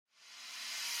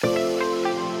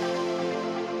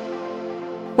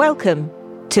Welcome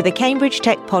to the Cambridge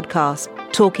Tech Podcast,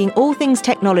 talking all things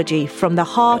technology from the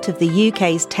heart of the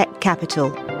UK's tech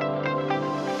capital.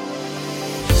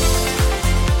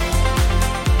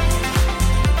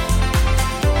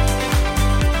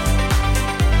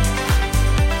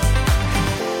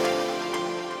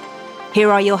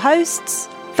 Here are your hosts,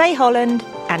 Faye Holland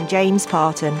and James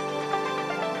Parton.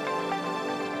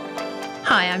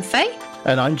 Hi, I'm Faye.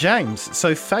 And I'm James.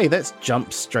 So Faye, let's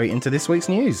jump straight into this week's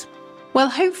news. Well,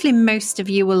 hopefully most of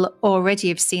you will already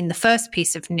have seen the first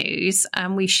piece of news,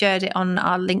 and we shared it on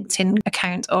our LinkedIn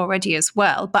account already as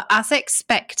well. But as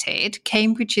expected,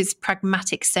 Cambridge's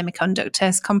Pragmatic Semiconductor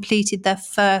has completed their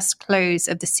first close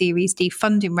of the Series D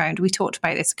funding round. We talked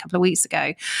about this a couple of weeks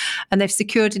ago, and they've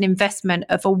secured an investment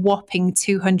of a whopping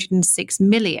 206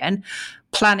 million,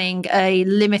 planning a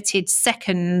limited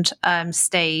second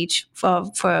stage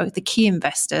for the key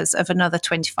investors of another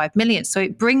 25 million. So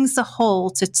it brings the whole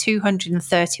to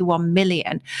 231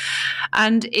 million.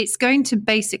 And it's going to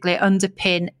basically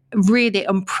underpin really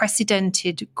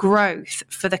unprecedented growth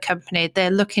for the company.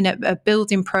 They're looking at a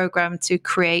building program to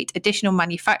create additional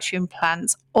manufacturing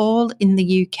plants all in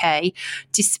the UK,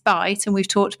 despite, and we've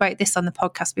talked about this on the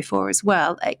podcast before as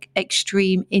well,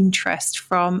 extreme interest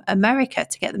from America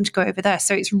to get them to go over there.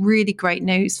 So it's really great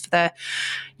news for the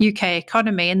UK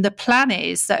economy. And the plan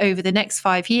is that over the next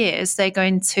 5 years, they're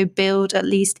going to build at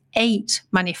least 8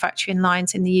 manufacturing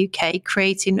lines in the UK,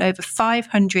 creating over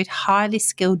 500 highly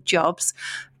skilled jobs,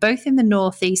 both in the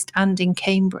Northeast and in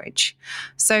Cambridge.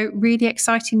 So really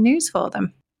exciting news for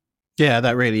them. Yeah,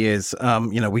 that really is.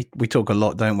 We talk a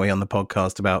lot, don't we, on the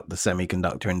podcast about the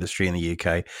semiconductor industry in the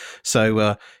UK.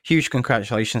 So huge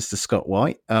congratulations to Scott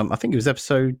White. I think it was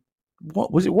episode,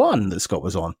 what was it, 1 that Scott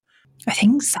was on? I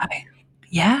think so.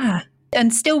 Yeah.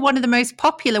 And still one of the most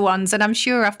popular ones. And I'm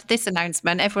sure after this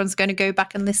announcement, everyone's going to go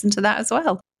back and listen to that as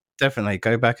well. Definitely.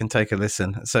 Go back and take a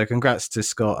listen. So congrats to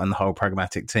Scott and the whole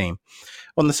Pragmatic team.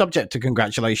 On the subject of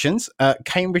congratulations,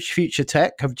 Cambridge Future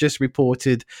Tech have just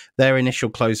reported their initial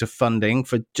close of funding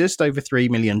for just over $3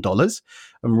 million.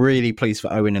 I'm really pleased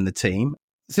for Owen and the team.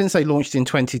 Since they launched in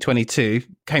 2022,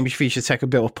 Cambridge Future Tech have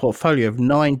built a portfolio of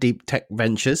 9 deep tech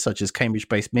ventures, such as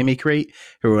Cambridge-based Mimicrete,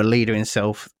 who are a leader in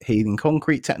self-healing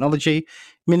concrete technology,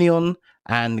 Minion,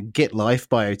 and GitLife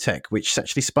Biotech, which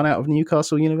actually spun out of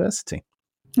Newcastle University.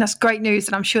 That's great news,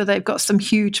 and I'm sure they've got some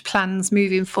huge plans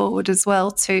moving forward as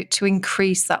well to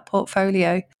increase that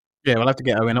portfolio. Yeah, we'll have to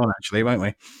get Owen on, actually, won't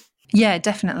we? Yeah,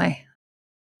 definitely.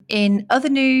 In other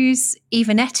news,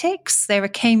 Evonetics, they're a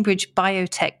Cambridge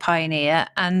biotech pioneer,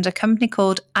 and a company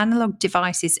called Analog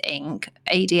Devices Inc.,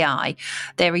 ADI.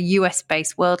 They're a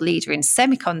US-based world leader in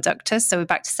semiconductors, so we're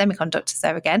back to semiconductors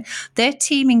there again. They're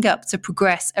teaming up to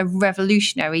progress a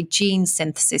revolutionary gene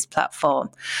synthesis platform.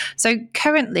 So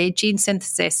currently, gene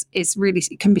synthesis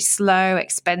can be slow,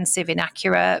 expensive,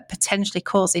 inaccurate, potentially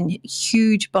causing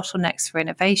huge bottlenecks for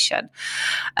innovation.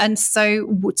 And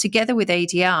so together with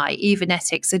ADI,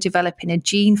 Evonetics are developing a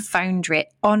gene foundry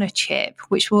on a chip,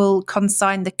 which will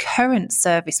consign the current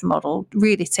service model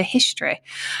really to history.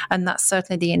 And that's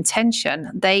certainly the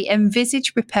intention. They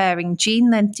envisage preparing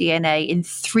gene-length DNA in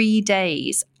 3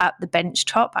 days at the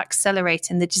benchtop,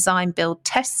 accelerating the design, build,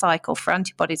 test cycle for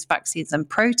antibodies, vaccines, and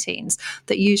proteins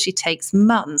that usually takes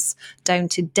months down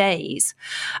to days,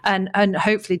 and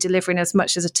hopefully delivering as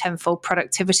much as a 10-fold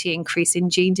productivity increase in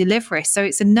gene delivery. So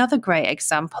it's another great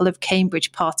example of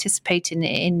Cambridge participating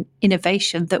in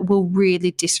innovation that will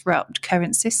really disrupt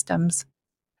current systems.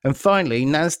 And finally,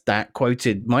 NASDAQ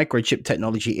quoted Microchip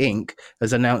Technology Inc.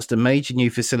 has announced a major new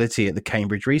facility at the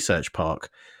Cambridge Research Park.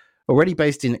 Already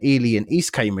based in Ely and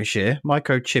East Cambridgeshire,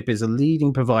 Microchip is a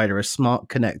leading provider of smart,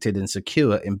 connected and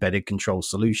secure embedded control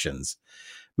solutions.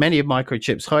 Many of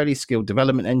Microchip's highly skilled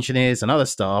development engineers and other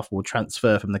staff will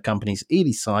transfer from the company's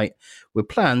Ely site, with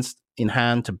plans in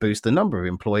hand to boost the number of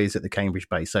employees at the Cambridge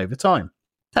base over time.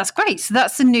 That's great. So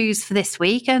that's the news for this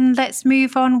week, and let's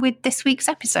move on with this week's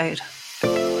episode.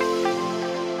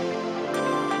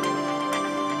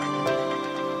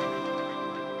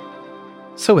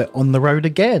 So we're on the road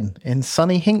again in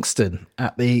sunny Hinxton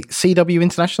at the CW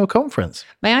International Conference.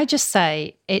 May I just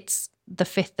say, it's the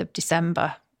 5th of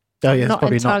December. Oh, yeah, it's not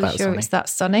probably entirely not that sure sunny. It's that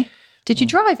sunny. Did you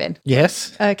drive in?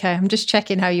 Yes. Okay, I'm just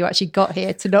checking how you actually got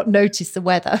here to not notice the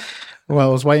weather. Well,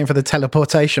 I was waiting for the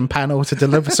teleportation panel to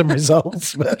deliver some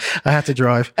results, but I had to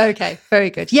drive. Okay, very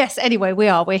good. Yes, anyway,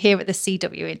 we're here at the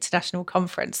CW International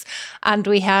Conference. And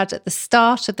we had at the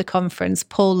start of the conference,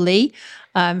 Paul Lee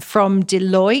from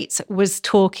Deloitte was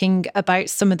talking about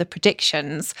some of the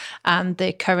predictions and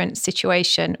the current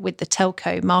situation with the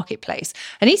telco marketplace.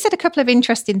 And he said a couple of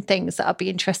interesting things that I'd be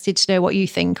interested to know what you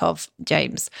think of,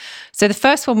 James. So the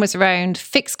first one was around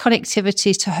fixed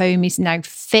connectivity to home is now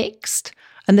fixed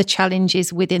and the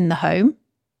challenges within the home.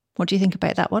 What do you think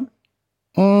about that one?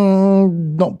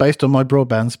 Not based on my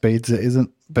broadband speeds, it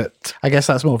isn't. But I guess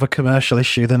that's more of a commercial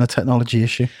issue than a technology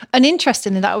issue. And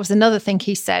interestingly, that was another thing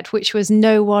he said, which was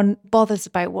no one bothers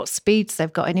about what speeds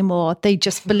they've got anymore. They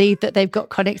just believe that they've got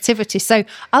connectivity. So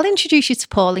I'll introduce you to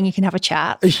Paul and you can have a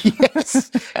chat. Yes.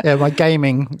 Yeah, my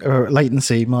gaming or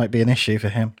latency might be an issue for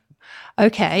him.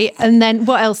 Okay. And then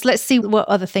what else? Let's see what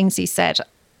other things he said.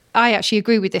 I actually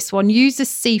agree with this one. Users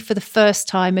see for the first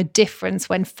time a difference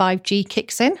when 5G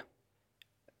kicks in.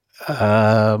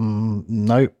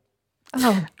 Nope.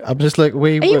 Oh, I'm just like, are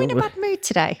you in a bad mood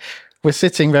today? We're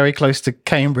sitting very close to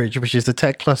Cambridge, which is the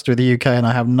tech cluster of the UK, and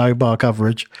I have no bar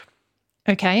coverage.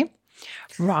 Okay.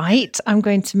 Right. I'm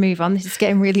going to move on. This is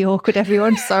getting really awkward,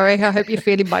 everyone. Sorry. I hope you're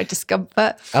feeling my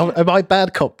discomfort. Am I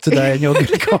bad cop today and you're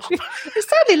good cop? It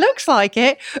certainly looks like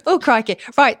it. Oh, crikey.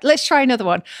 Right. Let's try another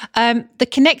one. The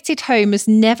connected home has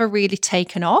never really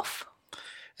taken off.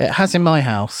 It has in my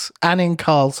house and in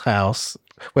Carl's house.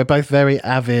 We're both very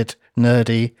avid,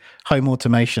 nerdy home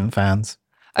automation fans.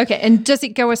 Okay. And does it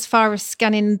go as far as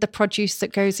scanning the produce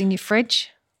that goes in your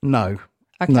fridge? No.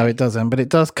 Okay. No, it doesn't. But it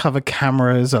does cover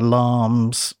cameras,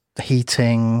 alarms,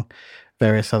 heating,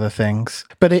 various other things.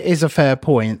 But it is a fair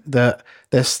point that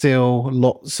there's still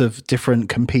lots of different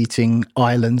competing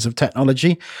islands of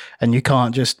technology, and you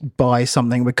can't just buy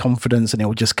something with confidence and it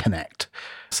will just connect.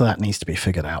 So that needs to be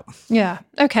figured out. Yeah.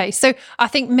 Okay. So I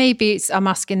think maybe I'm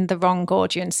asking the wrong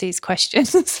audience these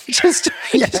questions. Just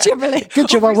generally. Good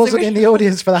job I wasn't in the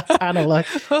audience for that panel. I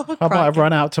Oh, might have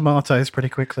run out of tomatoes pretty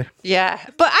quickly. Yeah.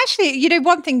 But actually,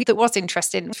 one thing that was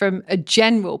interesting from a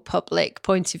general public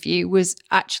point of view was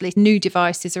actually new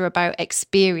devices are about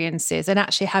experiences, and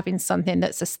actually having something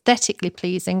that's aesthetically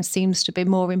pleasing seems to be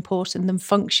more important than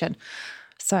function.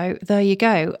 So there you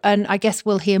go. And I guess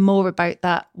we'll hear more about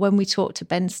that when we talk to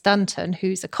Ben Stanton,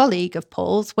 who's a colleague of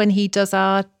Paul's, when he does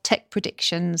our tech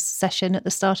predictions session at the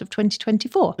start of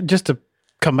 2024. Just to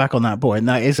come back on that point,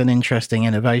 that is an interesting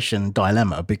innovation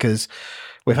dilemma, because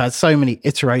we've had so many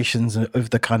iterations of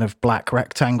the kind of black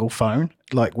rectangle phone.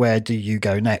 Like, where do you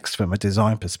go next from a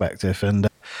design perspective? And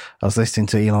I was listening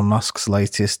to Elon Musk's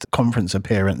latest conference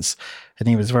appearance, and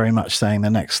he was very much saying the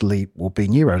next leap will be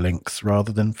Neuralinks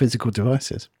rather than physical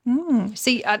devices.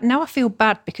 See, now I feel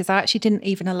bad because I actually didn't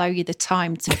even allow you the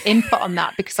time to input on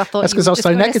that, because I thought that's because I was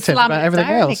so negative about everything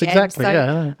else. Again. Exactly. So,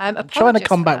 yeah. I'm trying to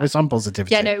come back with some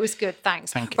positivity. Yeah, no, it was good.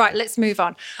 Thanks. Thank you. Right, let's move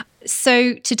on.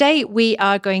 So today we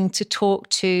are going to talk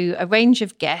to a range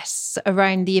of guests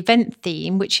around the event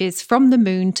theme, which is from the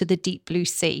moon to the deep blue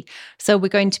sea. So we're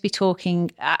going to be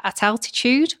talking at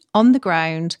altitude, on the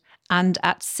ground, and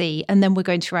at sea. And then we're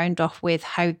going to round off with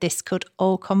how this could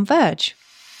all converge.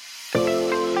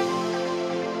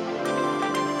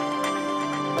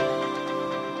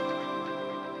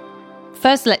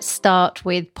 First, let's start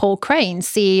with Paul Crane,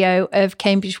 CEO of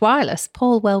Cambridge Wireless.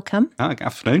 Paul, welcome. Good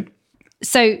afternoon.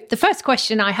 So the first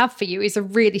question I have for you is a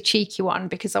really cheeky one,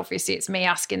 because obviously it's me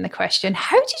asking the question.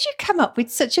 How did you come up with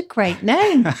such a great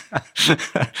name?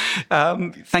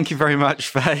 Thank you very much,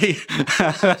 Faye,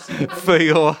 for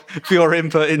your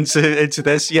input into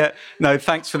this. Yeah, no,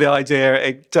 thanks for the idea.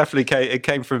 It definitely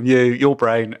came from your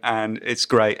brain, and it's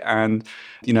great. And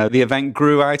the event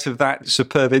grew out of that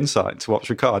superb insight to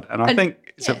what's required. And I think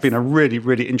it's been a really,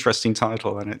 really interesting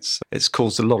title, and it's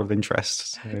caused a lot of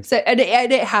interest. So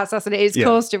it has, hasn't it? It's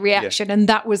caused a reaction, and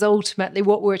that was ultimately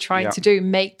what we're trying to do,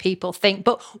 make people think.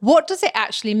 But what does it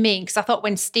actually mean? Because I thought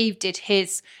when Steve did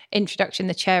his introduction,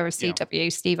 the chair of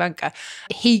CW, Steve Unker,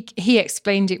 he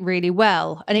explained it really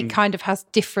well, and it kind of has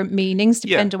different meanings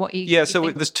depending on what you so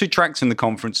think. there's two tracks in the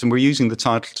conference, and we're using the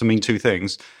title to mean two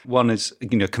things. One is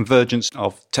convergence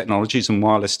of technologies and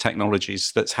wireless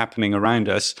technologies that's happening around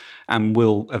us and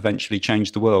will eventually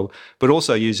change the world, but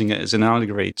also using it as an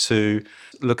allegory to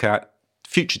look at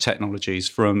future technologies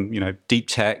from deep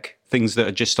tech, things that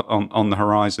are just on the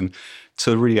horizon,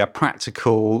 to really a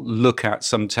practical look at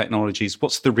some technologies.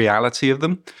 What's the reality of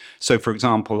them? So, for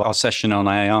example, our session on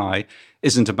AI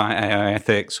isn't about AI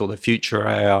ethics or the future of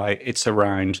AI. It's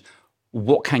around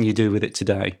what can you do with it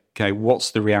today? Okay,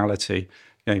 what's the reality?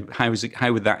 How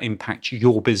would that impact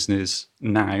your business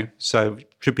now? So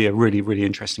it should be a really, really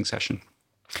interesting session.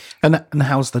 And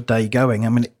how's the day going? I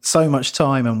mean, so much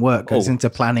time and work goes into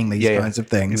planning these kinds of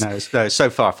things. So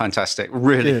far, fantastic.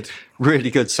 Really, really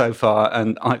good so far.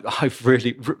 And I've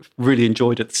really, really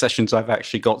enjoyed it, the sessions I've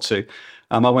actually got to.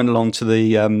 I went along to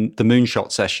the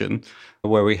moonshot session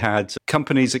where we had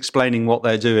companies explaining what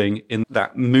they're doing in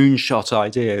that moonshot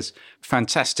ideas.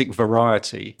 Fantastic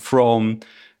variety from,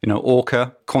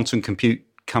 Orca, quantum compute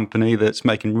company that's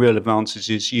making real advances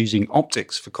using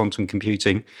optics for quantum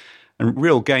computing, and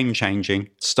real game-changing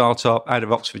startup out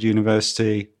of Oxford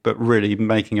University, but really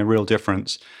making a real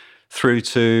difference, through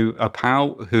to a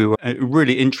pal who a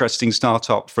really interesting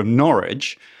startup from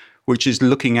Norwich, which is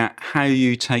looking at how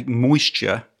you take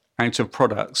moisture out of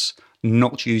products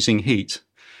not using heat.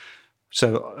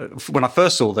 So when I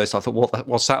first saw this, I thought,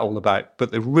 what's that all about?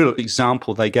 But the real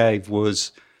example they gave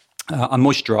was a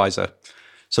moisturizer.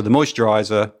 So the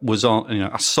moisturizer was on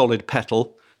a solid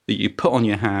petal that you put on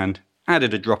your hand,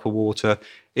 added a drop of water,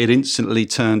 it instantly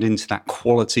turned into that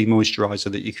quality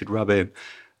moisturizer that you could rub in.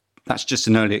 That's just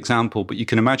an early example, but you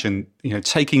can imagine,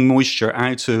 taking moisture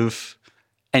out of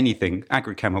anything,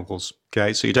 agrochemicals.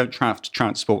 Okay, so you don't have to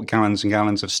transport gallons and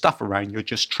gallons of stuff around. You're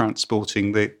just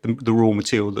transporting the raw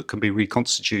material that can be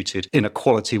reconstituted in a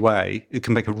quality way. It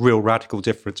can make a real radical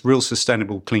difference, real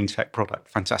sustainable clean tech product.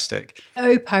 Fantastic.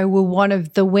 OPPO were one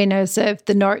of the winners of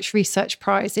the Norwich Research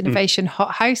Prize Innovation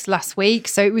Hothouse last week.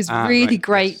 So it was really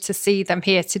great to see them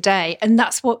here today. And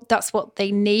that's what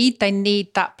they need. They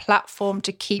need that platform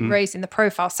to keep raising the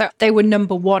profile. So they were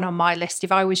number one on my list.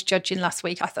 If I was judging last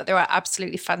week, I thought they were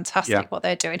absolutely fantastic what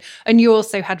they're doing. And you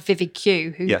also had Vivi Q,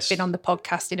 who's been on the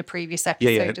podcast in a previous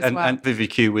episode as well. And Vivi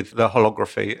Q with the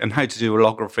holography and how to do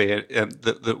holography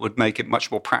that would make it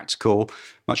much more practical,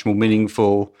 much more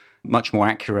meaningful, much more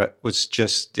accurate was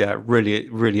just, really,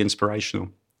 really inspirational.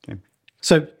 Okay.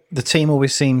 So the team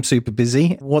always seems super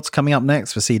busy. What's coming up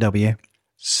next for CW?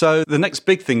 So the next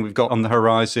big thing we've got on the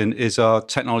horizon is our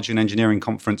Technology and Engineering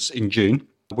Conference in June.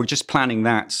 We're just planning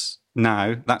that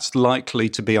now. That's likely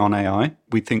to be on AI.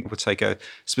 We think we'll take a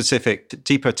specific,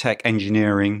 deeper tech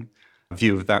engineering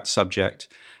view of that subject.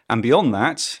 And beyond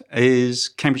that is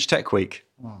Cambridge Tech Week.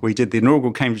 Wow. We did the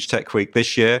inaugural Cambridge Tech Week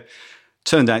this year.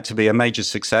 Turned out to be a major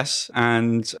success,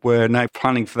 and we're now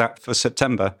planning for that for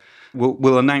September.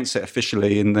 We'll announce it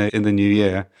officially in the new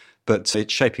year, but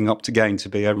it's shaping up again to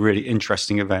be a really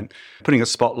interesting event, putting a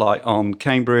spotlight on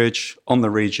Cambridge, on the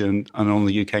region, and on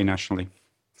the UK nationally.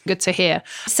 Good to hear.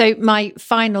 So my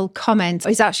final comment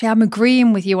is actually I'm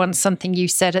agreeing with you on something you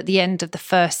said at the end of the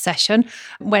first session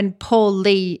when Paul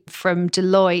Lee from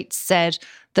Deloitte said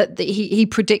that he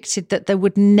predicted that there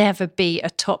would never be a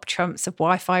top trumps of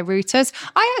Wi-Fi routers.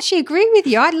 I actually agree with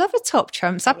you. I love a top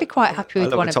trumps. I'd be quite happy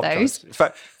with one of those. In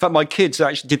fact, my kids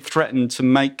actually did threaten to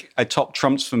make a top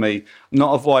trumps for me,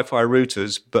 not of Wi-Fi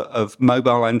routers, but of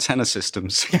mobile antenna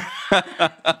systems. It's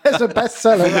a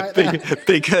bestseller right there.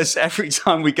 Because every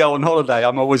time we go on holiday,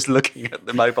 I'm always looking at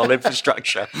the mobile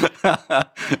infrastructure.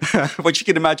 Which you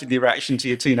can imagine the reaction to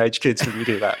your teenage kids when you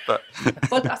do that. But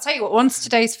well, I'll tell you what, once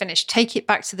today's finished, take it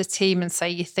back to the team and say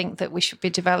you think that we should be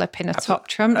developing a top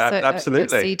trumps at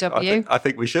CW. I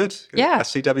think we should. Yeah. A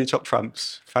CW top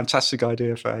trumps. Fantastic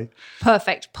idea, Faye.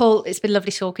 Perfect. Paul, it's been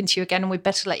lovely talking to you again, and we'd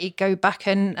better let you go back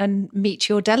and meet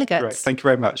your delegates. Great. Thank you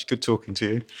very much. Good talking to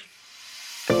you.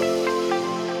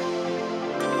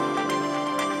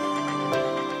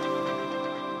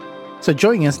 So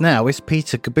joining us now is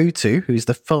Peter Kabutu, who's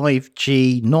the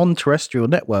 5G non-terrestrial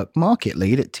network market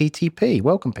lead at TTP.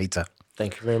 Welcome, Peter.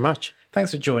 Thank you very much.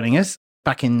 Thanks for joining us.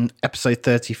 Back in episode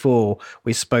 34,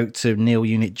 we spoke to Neil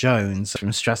Unit-Jones from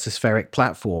Stratospheric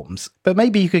Platforms. But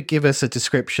maybe you could give us a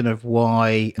description of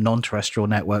why non-terrestrial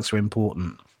networks are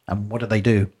important and what do they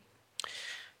do?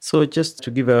 So just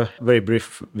to give a very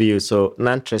brief view, so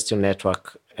non-terrestrial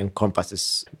network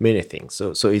encompasses many things.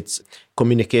 So it's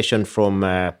communication from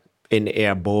in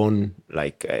airborne,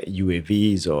 like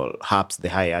UAVs or HAPS, the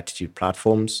high altitude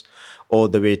platforms, all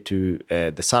the way to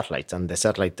the satellites. And the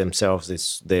satellite themselves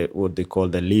is what they call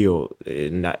the LEO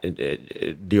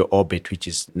orbit, which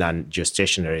is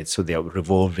non-geostationary. So they are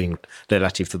revolving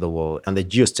relative to the world. And the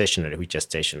geostationary, which is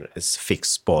stationary, is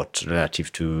fixed spot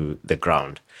relative to the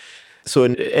ground. So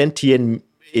NTN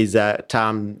is a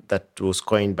term that was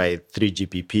coined by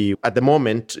 3GPP. At the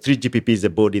moment, 3GPP is a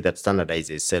body that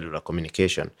standardizes cellular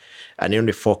communication and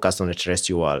only focus on the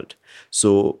terrestrial world.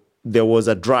 So there was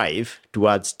a drive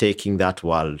towards taking that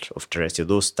world of terrestrial,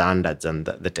 those standards and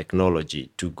the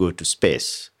technology to go to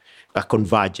space. a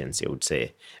convergence, I would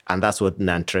say. And that's what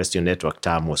non-terrestrial network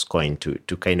term was coined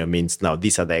to kind of means now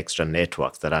these are the extra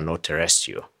networks that are not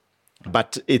terrestrial.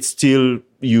 But it's still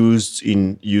used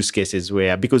in use cases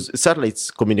where, because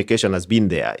satellites communication has been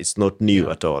there, it's not new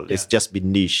at all. It's just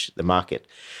been niche, the market.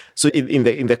 So in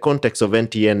the context of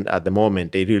NTN at the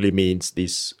moment, it really means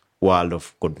this world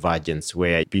of convergence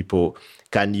where people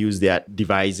can use their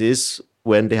devices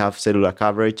when they have cellular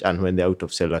coverage, and when they're out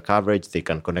of cellular coverage, they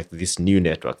can connect these new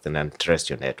networks and then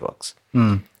terrestrial networks.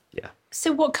 Yeah.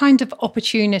 So what kind of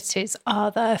opportunities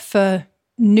are there for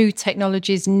new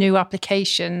technologies, new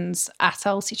applications at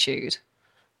altitude?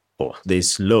 Oh,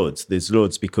 there's loads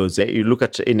because you look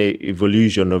at any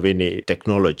evolution of any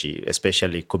technology,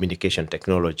 especially communication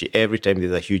technology, every time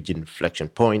there's a huge inflection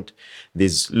point,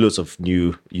 there's lots of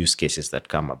new use cases that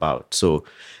come about. So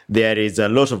there is a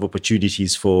lot of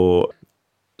opportunities for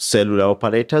cellular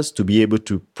operators to be able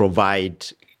to provide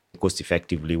cost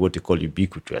effectively what you call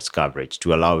ubiquitous coverage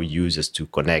to allow users to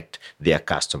connect their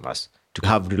customers, to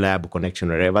have reliable connection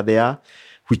wherever they are,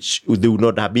 which they would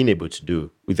not have been able to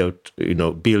do without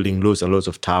building loads and loads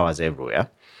of towers everywhere.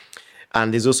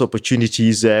 And there's also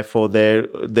opportunities for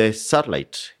the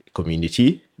satellite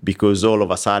community, because all of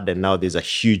a sudden now there's a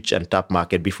huge untapped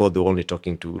market. Before they were only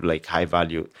talking to like high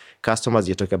value customers.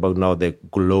 You're talking about now the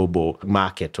global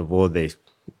market of all the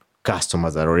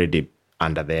customers that are already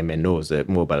under the MNOs,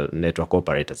 the mobile network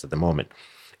operators at the moment.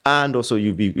 And also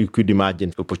you could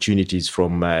imagine opportunities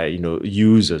from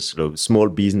users, small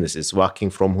businesses working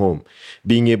from home,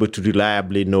 being able to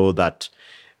reliably know that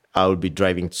I'll be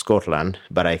driving to Scotland,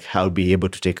 but I'll be able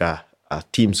to take a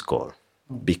Teams call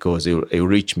because it'll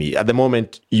reach me. At the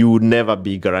moment, you would never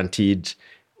be guaranteed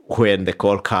when the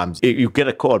call comes. You get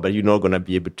a call, but you're not going to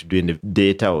be able to do any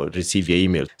data or receive your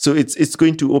email. So it's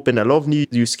going to open a lot of new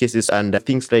use cases and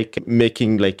things like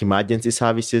making like emergency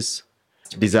services,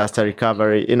 disaster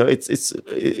recovery. It's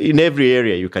in every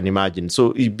area you can imagine.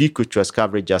 So ubiquitous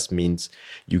coverage just means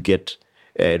you get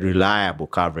reliable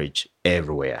coverage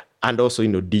everywhere. And also,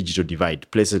 digital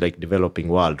divide, places like developing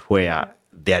world where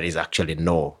there is actually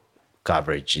no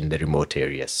coverage in the remote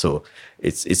areas. So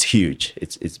it's huge.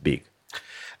 It's big.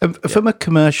 From a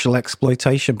commercial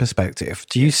exploitation perspective,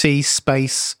 do you see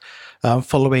space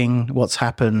following what's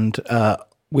happened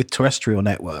with terrestrial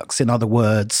networks? In other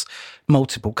words,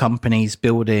 multiple companies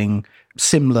building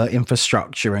similar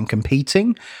infrastructure and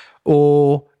competing?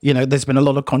 Or, there's been a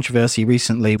lot of controversy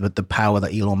recently with the power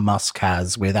that Elon Musk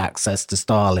has with access to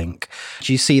Starlink.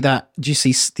 Do you see that? Do you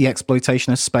see the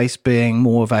exploitation of space being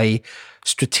more of a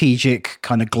strategic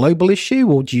kind of global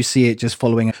issue, or do you see it just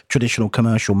following a traditional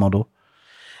commercial model?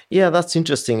 Yeah, that's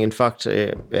interesting. In fact,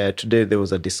 today there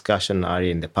was a discussion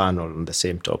in the panel on the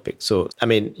same topic. So,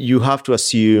 you have to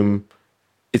assume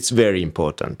it's very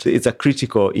important. It's a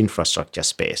critical infrastructure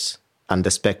space and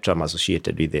the spectrum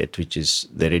associated with it, which is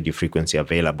the radio frequency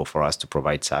available for us to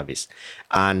provide service.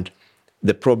 And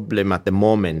the problem at the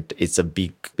moment, it's a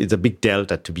big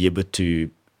delta to be able to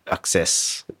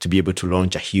access, to be able to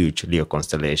launch a huge LEO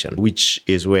constellation, which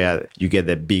is where you get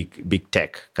the big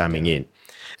tech coming in.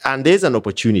 And there's an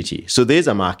opportunity. So there's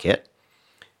a market.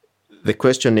 The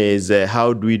question is,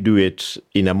 how do we do it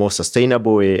in a more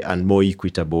sustainable way and more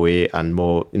equitable way and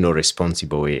more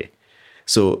responsible way?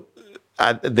 So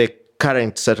the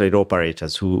current satellite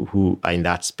operators who are in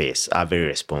that space are very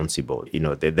responsible.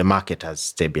 The market has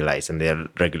stabilized and there are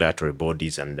regulatory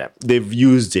bodies and they've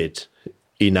used it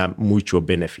in a mutual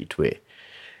benefit way.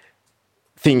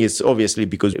 Thing is, obviously,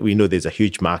 because we know there's a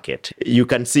huge market, you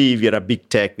can see if you're a big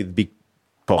tech with big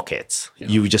pockets,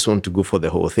 you just want to go for the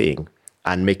whole thing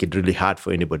and make it really hard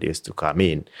for anybody else to come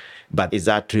in. But is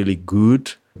that really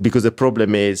good? Because the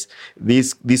problem is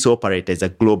this operator is a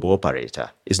global operator.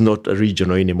 It's not a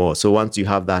regional anymore. So once you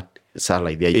have that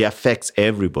satellite there, it affects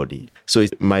everybody. So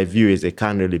my view is it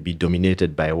can't really be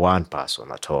dominated by one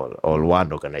person at all or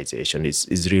one organization.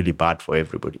 It's really bad for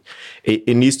everybody.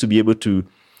 It needs to be able to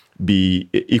be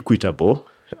equitable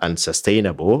and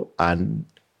sustainable and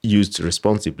used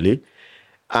responsibly.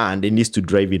 And it needs to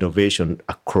drive innovation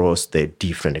across the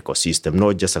different ecosystem,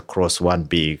 not just across one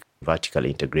big vertically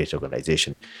integrated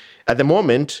organization. At the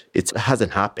moment, it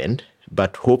hasn't happened,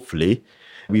 but hopefully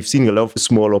we've seen a lot of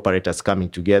small operators coming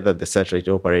together, the satellite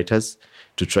operators,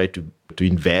 to try to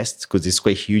invest, because it's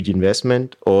quite a huge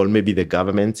investment, or maybe the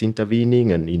government's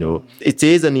intervening. And, it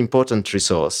is an important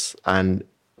resource. And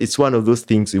it's one of those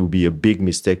things, it would be a big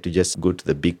mistake to just go to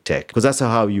the big tech, because that's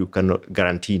how you can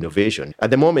guarantee innovation. At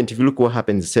the moment, if you look what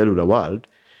happens in the cellular world,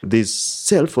 there's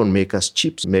cell phone makers,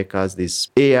 chips makers, there's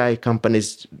AI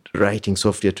companies writing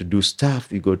software to do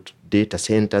stuff. You got data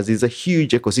centers. There's a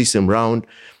huge ecosystem around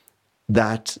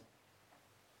that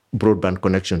broadband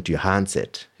connection to your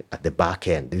handset at the back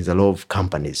end. There's a lot of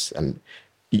companies and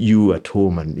you at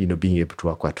home and, being able to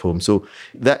work at home. So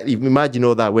that, imagine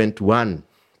all that went to one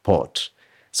port.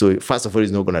 So first of all,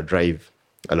 it's not going to drive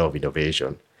a lot of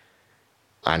innovation.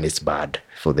 And it's bad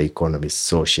for the economy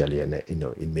socially and,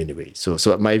 in many ways.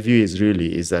 So my view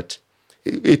is that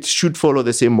it should follow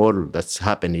the same model that's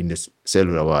happened in the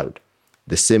cellular world.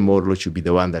 The same model should be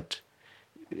the one that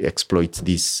exploits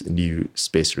this new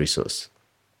space resource.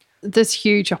 There's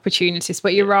huge opportunities,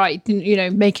 but you're right,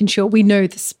 making sure we know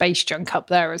the space junk up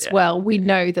there as well. We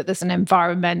know that there's an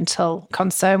environmental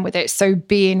concern with it. So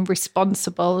being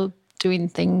responsible, doing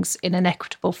things in an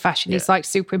equitable fashion is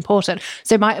super important.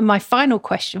 So my final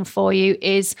question for you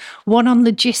is one on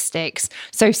logistics.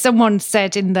 So someone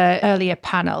said in the earlier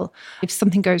panel, if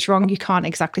something goes wrong, you can't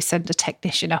exactly send a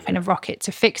technician up in a rocket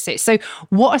to fix it. So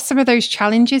what are some of those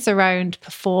challenges around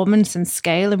performance and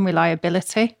scale and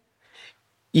reliability?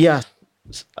 Yeah,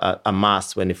 a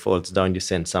mass, when it falls down, you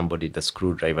send somebody the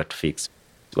screwdriver to fix.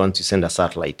 Once you send a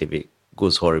satellite, if it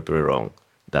goes horribly wrong,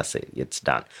 that's it, it's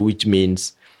done. Which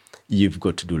means you've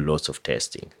got to do lots of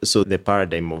testing. So the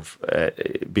paradigm of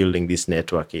building this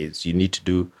network is you need to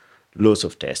do lots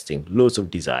of testing, lots of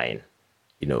design.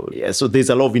 So there's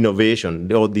a lot of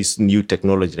innovation, all this new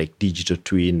technology like digital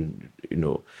twin,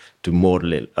 to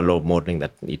model a lot of modeling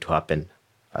that need to happen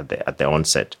at the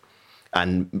onset.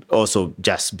 And also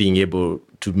just being able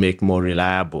to make more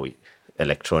reliable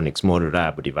electronics, more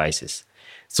reliable devices.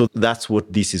 So that's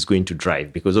what this is going to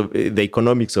drive, because of the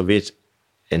economics of it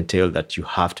entail that you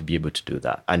have to be able to do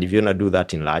that. And if you're going to do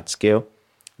that in large scale,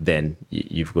 then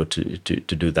you've got to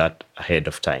do that ahead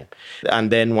of time.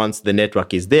 And then once the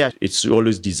network is there, it's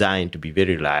always designed to be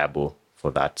very reliable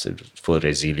for that, for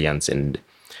resilience. And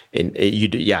so you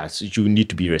need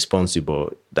to be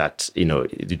responsible that, you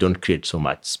don't create so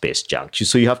much space junk.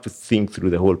 So you have to think through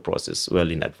the whole process well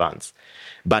in advance.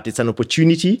 But it's an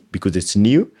opportunity because it's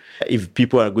new. If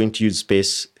people are going to use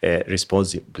space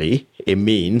responsibly, it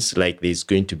means like there's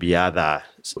going to be other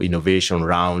innovation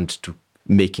around to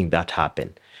making that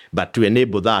happen. But to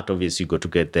enable that, obviously, you've got to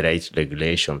get the right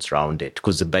regulations around it.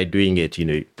 Because by doing it,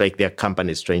 like there are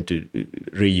companies trying to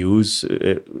reuse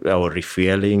or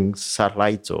refueling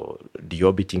satellites or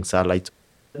deorbiting satellites.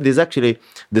 There's actually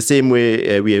the same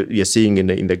way we are seeing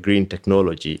in the green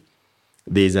technology,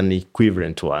 there's an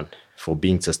equivalent one for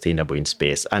being sustainable in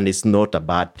space. And it's not a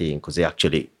bad thing because it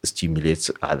actually stimulates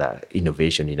other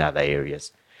innovation in other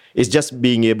areas. It's just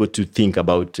being able to think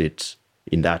about it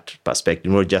in that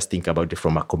perspective, not just think about it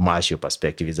from a commercial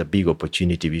perspective. It's a big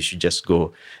opportunity. We should just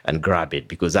go and grab it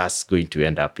because that's going to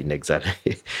end up in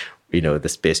exactly, the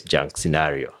space junk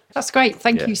scenario. That's great.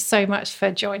 Thank you so much for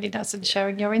joining us and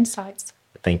sharing your insights.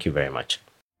 Thank you very much.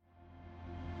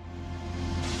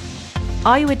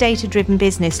 Are you a data-driven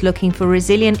business looking for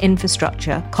resilient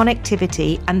infrastructure,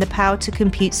 connectivity, and the power to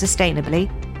compute sustainably?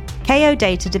 KO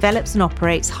Data develops and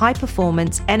operates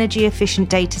high-performance, energy-efficient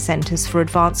data centers for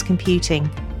advanced computing.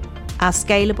 Our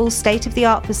scalable,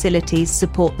 state-of-the-art facilities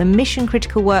support the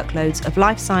mission-critical workloads of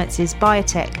life sciences,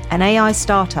 biotech, and AI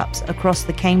startups across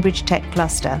the Cambridge Tech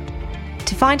cluster.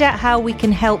 To find out how we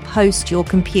can help host your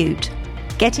compute,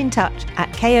 get in touch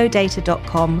at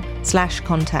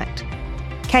kodata.com/contact.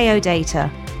 KO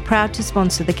Data, proud to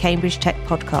sponsor the Cambridge Tech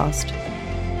podcast.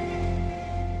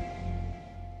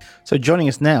 So joining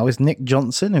us now is Nick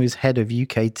Johnson, who is head of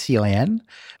UK TIN.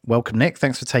 Welcome, Nick.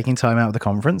 Thanks for taking time out of the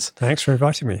conference. Thanks for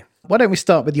inviting me. Why don't we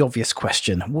start with the obvious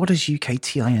question? What does UK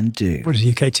TIN do? What is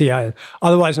UK TIN?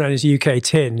 Otherwise known as UK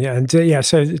TIN.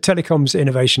 So the Telecoms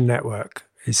Innovation Network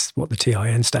is what the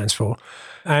TIN stands for.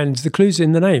 And the clue's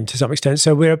in the name to some extent.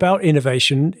 So we're about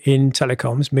innovation in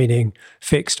telecoms, meaning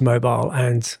fixed, mobile,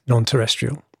 and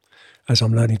non-terrestrial, as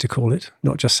I'm learning to call it,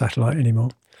 not just satellite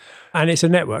anymore. And it's a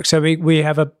network. So we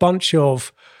have a bunch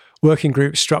of working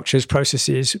groups, structures,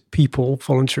 processes, people,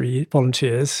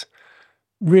 volunteers,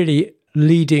 really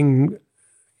leading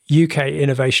UK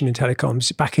innovation in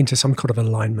telecoms back into some kind of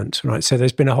alignment, right? So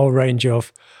there's been a whole range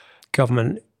of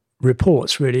government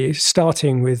reports, really,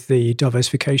 starting with the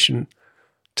diversification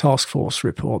task force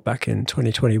report back in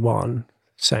 2021,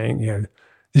 saying,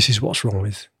 this is what's wrong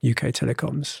with UK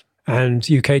telecoms. And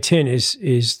UK TIN is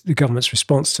the government's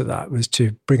response to that, was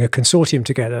to bring a consortium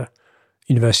together,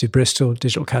 University of Bristol,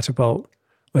 Digital Catapult,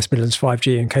 West Midlands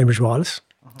 5G and Cambridge Wireless,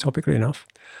 topically enough,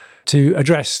 to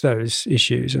address those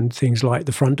issues and things like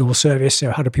the front door service.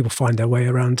 So how do people find their way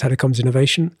around telecoms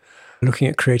innovation? Looking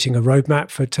at creating a roadmap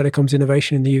for telecoms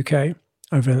innovation in the UK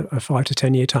over a 5 to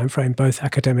 10 year timeframe, both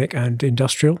academic and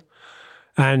industrial,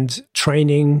 and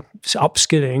training,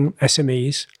 upskilling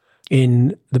SMEs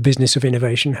in the business of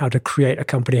innovation, how to create a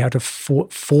company, how to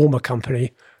form a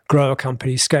company, grow a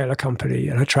company, scale a company,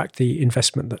 and attract the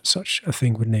investment that such a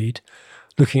thing would need.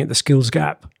 Looking at the skills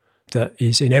gap that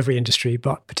is in every industry,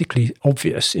 but particularly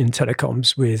obvious in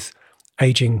telecoms with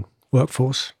aging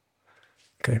workforce.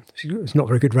 Okay, it's not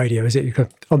very good radio, is it?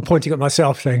 I'm pointing at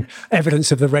myself saying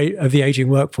evidence of the aging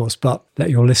workforce, but let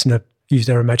your listener use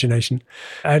their imagination.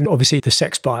 And obviously the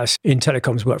sex bias in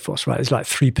telecoms workforce, right? It's like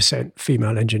 3%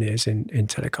 female engineers in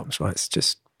telecoms, right? It's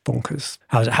just bonkers.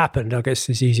 How has it happened? I guess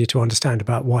it's easier to understand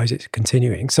about why is it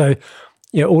continuing. So,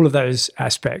 all of those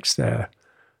aspects, they're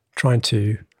trying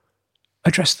to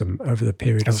address them over the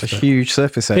period That's a huge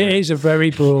surface area. It is a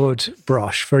very broad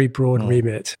brush, very broad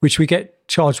remit, which we get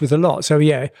charged with a lot. So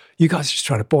you guys are just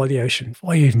trying to boil the ocean.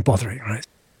 Why are you even bothering, right?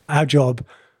 Our job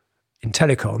in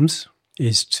telecoms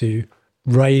is to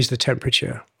raise the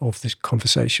temperature of this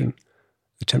conversation,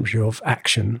 the temperature of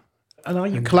action. And are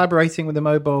you collaborating with the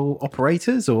mobile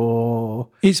operators, or?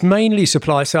 It's mainly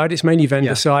supply side, it's mainly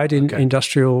vendor side in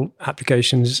industrial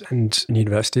applications and in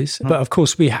universities. But of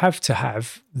course, we have to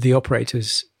have the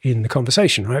operators in the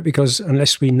conversation, right? Because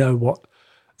unless we know what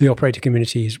the operator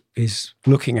community is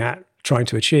looking at, trying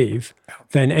to achieve,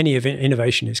 then any of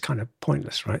innovation is kind of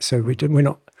pointless, right? So we're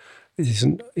not. This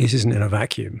isn't in a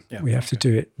vacuum. Yeah. We have to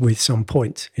do it with some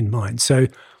point in mind. So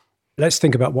let's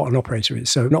think about what an operator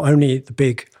is. So not only the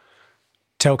big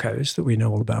telcos that we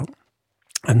know all about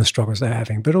and the struggles they're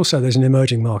having, but also there's an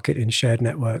emerging market in shared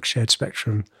network, shared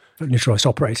spectrum, neutralized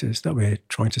operators that we're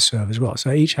trying to serve as well.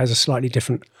 So each has a slightly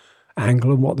different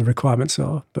angle on what the requirements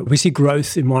are. But we see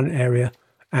growth in one area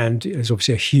and there's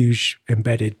obviously a huge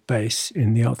embedded base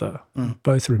in the other.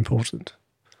 Both are important.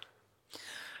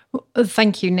 Well,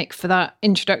 thank you, Nick, for that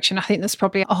introduction. I think there's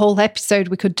probably a whole episode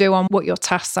we could do on what your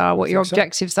tasks are, what your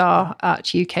objectives are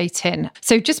at UK Tin.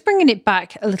 So just bringing it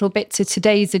back a little bit to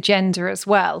today's agenda as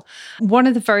well. One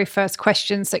of the very first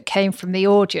questions that came from the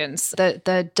audience,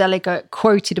 the delegate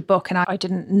quoted a book, and I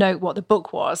didn't note what the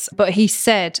book was, but he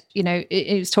said,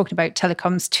 it was talking about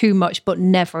telecoms too much, but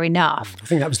never enough. I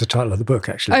think that was the title of the book,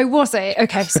 actually. Oh, was it?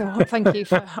 Okay, so thank you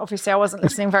for, obviously I wasn't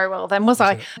listening very well then, was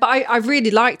I? But I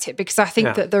really liked it because I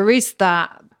think that there is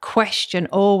that question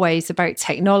always about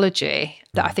technology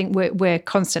that I think we're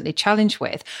constantly challenged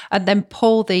with. And then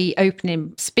Paul, the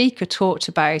opening speaker, talked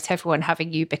about everyone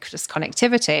having ubiquitous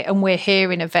connectivity, and we're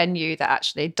here in a venue that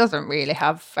actually doesn't really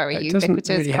have ubiquitous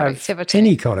really connectivity. Have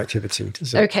any connectivity,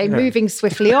 does it? Okay, moving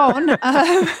swiftly on.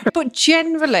 But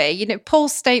generally,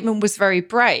 Paul's statement was very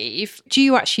brave. Do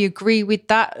you actually agree with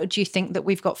that, or do you think that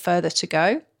we've got further to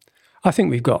go? I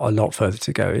think we've got a lot further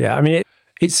to go, yeah. I mean,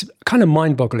 it's kind of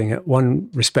mind-boggling at one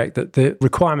respect that the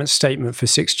requirements statement for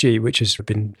 6G, which has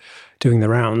been doing the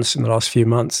rounds in the last few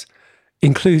months,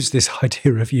 includes this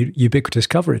idea of ubiquitous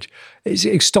coverage. It's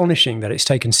astonishing that it's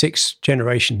taken 6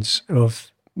 generations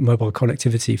of mobile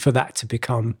connectivity for that to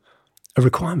become a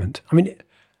requirement. I mean,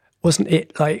 wasn't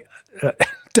it like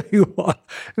day one?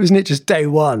 Wasn't it just day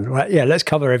one, right? Yeah, let's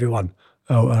cover everyone.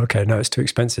 Oh, okay, no, it's too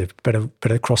expensive.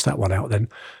 Better cross that one out then.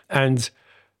 And,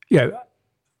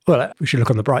 well, we should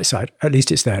look on the bright side. At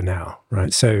least it's there now,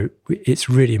 right? So it's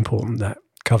really important that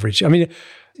coverage. I mean,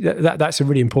 that's a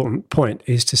really important point,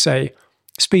 is to say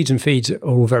speeds and feeds are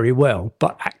all very well,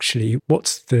 but actually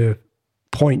what's the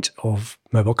point of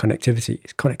mobile connectivity?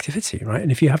 It's connectivity, right?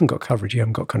 And if you haven't got coverage, you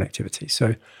haven't got connectivity.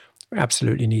 So we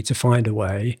absolutely need to find a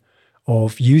way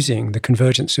of using the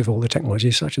convergence of all the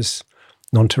technologies, such as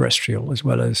non-terrestrial as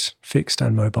well as fixed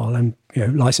and mobile, and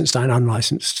licensed and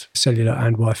unlicensed cellular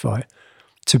and Wi-Fi,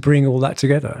 to bring all that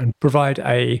together and provide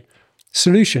a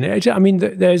solution. I mean,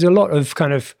 there's a lot of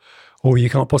kind of, you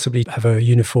can't possibly have a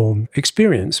uniform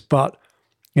experience, but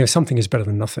something is better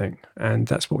than nothing. And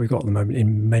that's what we've got at the moment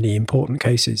in many important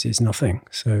cases, is nothing.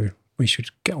 So we should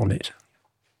get on it.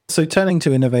 So turning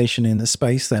to innovation in the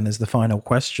space then as the final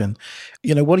question,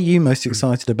 what are you most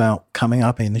excited about coming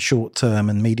up in the short term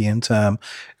and medium term?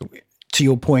 To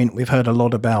your point, we've heard a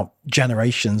lot about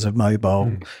generations of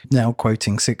mobile, now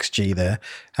quoting 6G there,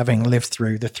 having lived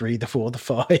through the 3, the 4, the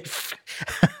 5.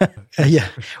 Yeah.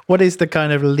 What is the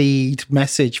kind of lead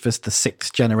message for the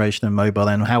 6th generation of mobile,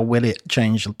 and how will it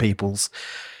change people's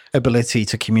ability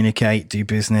to communicate, do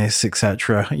business,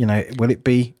 etc.? Will it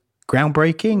be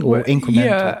groundbreaking or incremental?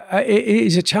 Yeah, it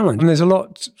is a challenge. And there's a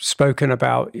lot spoken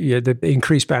about the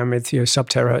increased bandwidth,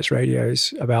 sub-terahertz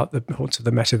radios, about the sorts of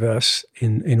the metaverse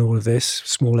in all of this,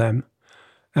 small m.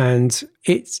 And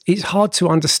it's hard to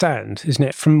understand, isn't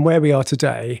it, from where we are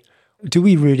today. Do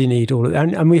we really need all of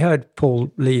that? And we heard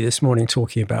Paul Lee this morning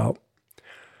talking about,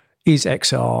 is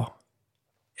XR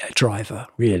a driver,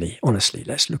 really? Honestly,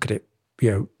 let's look at it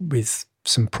with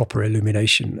some proper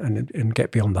illumination and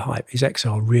get beyond the hype. Is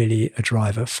XR really a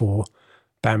driver for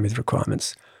bandwidth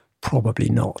requirements? Probably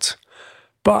not.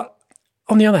 But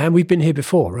on the other hand, we've been here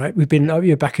before, right? We've been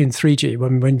back in 3G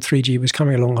when 3G was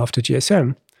coming along after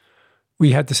GSM.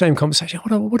 We had the same conversation.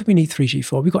 What do we need 3G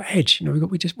for? We've got Edge.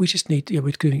 We just need.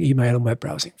 We're doing email and web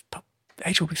browsing. But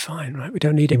Edge will be fine, right? We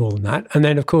don't need any more than that. And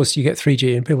then, of course, you get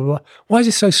 3G, and people are like, "Why is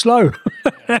it so slow?"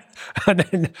 and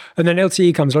then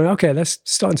LTE comes along. Okay, that's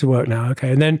starting to work now.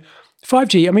 Okay, and then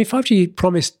 5G. 5G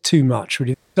promised too much,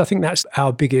 really. I think that's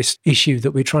our biggest issue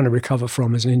that we're trying to recover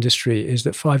from as an industry, is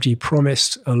that 5G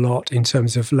promised a lot in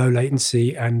terms of low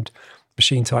latency and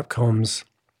machine type comms,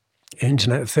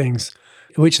 Internet of Things,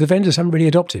 which the vendors haven't really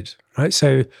adopted, right?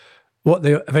 So what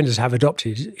the vendors have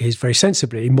adopted is very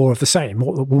sensibly more of the same,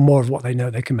 more of what they know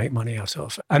they can make money out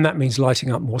of. And that means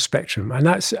lighting up more spectrum. And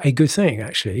that's a good thing,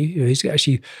 actually. It's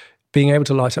actually being able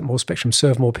to light up more spectrum,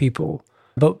 serve more people.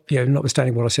 But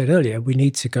notwithstanding what I said earlier, we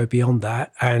need to go beyond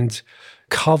that and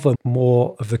cover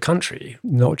more of the country,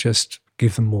 not just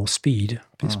give them more speed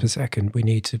bits per second. We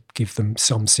need to give them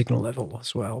some signal level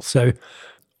as well. So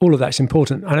all of that's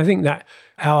important. And I think that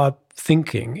our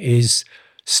thinking is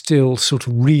still sort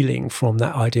of reeling from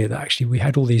that idea that actually we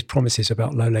had all these promises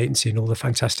about low latency and all the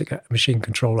fantastic machine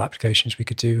control applications we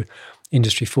could do,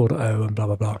 Industry 4.0 and blah,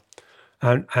 blah, blah.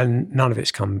 And none of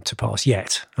it's come to pass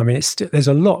yet. There's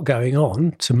a lot going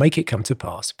on to make it come to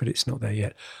pass, but it's not there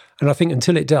yet. And I think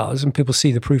until it does, and people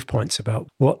see the proof points about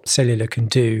what cellular can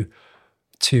do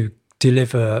to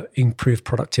deliver improved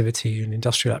productivity in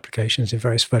industrial applications in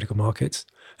various vertical markets,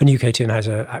 and UK10 has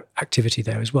an activity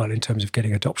there as well in terms of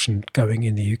getting adoption going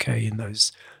in the UK in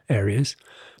those areas.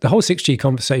 The whole 6G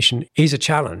conversation is a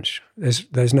challenge.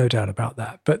 There's no doubt about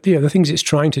that. But the things it's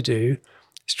trying to do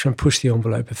is try and push the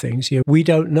envelope of things. We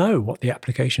don't know what the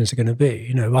applications are going to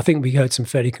be. I think we heard some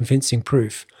fairly convincing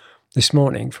proof this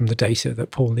morning from the data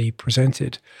that Paul Lee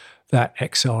presented that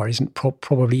XR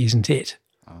probably isn't it.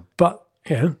 Oh. But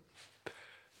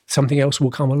something else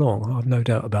will come along. I have no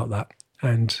doubt about that.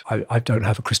 And I don't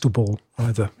have a crystal ball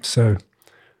either.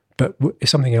 But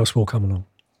something else will come along.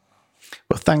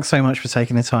 Well, thanks so much for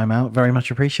taking the time out. Very much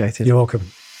appreciated. You're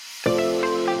welcome.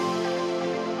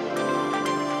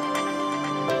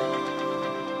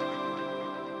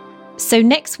 So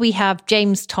next we have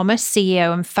James Thomas,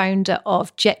 CEO and founder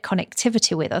of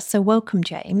CWIC23 with us. So welcome,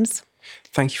 James.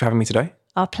 Thank you for having me today.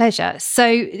 Our pleasure. So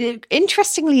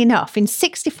interestingly enough, in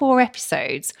 64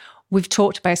 episodes, we've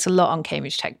talked about a lot on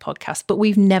Cambridge Tech Podcast, but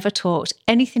we've never talked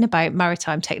anything about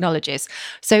maritime technologies.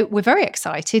 So we're very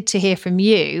excited to hear from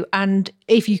you. And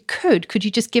if you could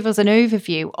you just give us an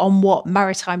overview on what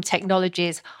maritime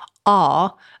technologies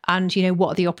are and,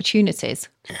 what are the opportunities?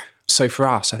 So for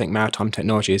us, I think maritime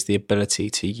technology is the ability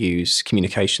to use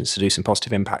communications to do some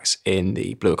positive impacts in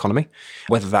the blue economy,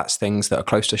 whether that's things that are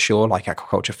close to shore, like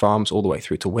aquaculture farms, all the way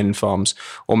through to wind farms,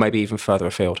 or maybe even further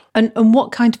afield. And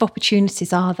what kind of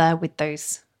opportunities are there with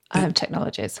those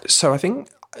technologies? So I think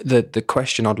the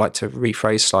question I'd like to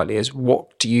rephrase slightly is,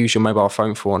 what do you use your mobile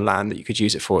phone for on land that you could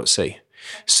use it for at sea?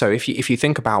 So if you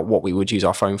think about what we would use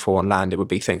our phone for on land, it would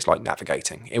be things like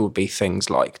navigating. It would be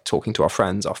things like talking to our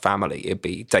friends, our family. It'd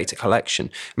be data collection.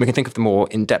 And we can think of the more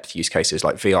in-depth use cases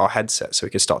like VR headsets, so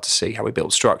we could start to see how we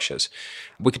build structures.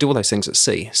 We could do all those things at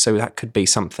sea. So that could be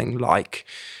something like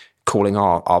calling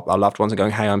our loved ones and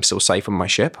going, hey, I'm still safe on my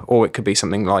ship. Or it could be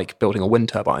something like building a wind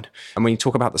turbine. And when you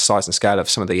talk about the size and scale of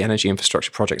some of the energy infrastructure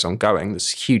projects ongoing,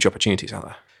 there's huge opportunities out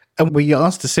there. And we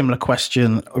asked a similar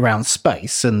question around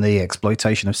space and the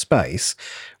exploitation of space.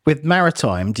 With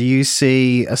maritime, do you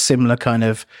see a similar kind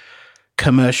of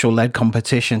commercial-led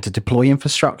competition to deploy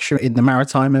infrastructure in the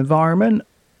maritime environment?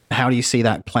 How do you see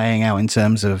that playing out in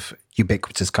terms of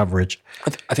ubiquitous coverage?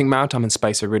 I think maritime and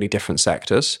space are really different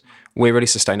sectors. We're really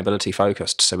sustainability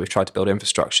focused, so we've tried to build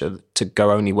infrastructure to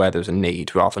go only where there's a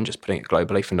need rather than just putting it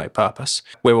globally for no purpose.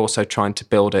 We're also trying to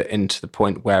build it into the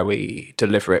point where we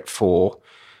deliver it for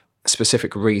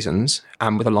specific reasons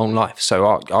and with a long life. So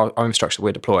our infrastructure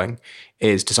we're deploying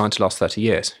is designed to last 30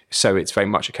 years. So it's very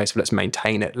much a case of let's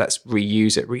maintain it, let's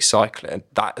reuse it, recycle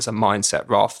it. That is a mindset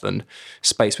rather than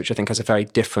space, which I think has a very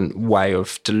different way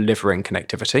of delivering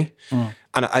connectivity. And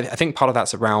I think part of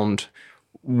that's around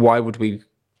why would we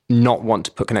not want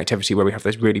to put connectivity where we have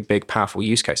those really big, powerful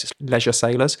use cases. Leisure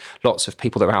sailors, lots of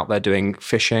people that are out there doing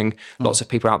fishing, lots of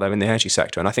people out there in the energy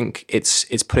sector. And I think it's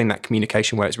putting that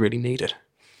communication where it's really needed.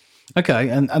 Okay,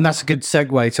 and that's a good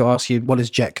segue to ask you, what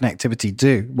does CWIC23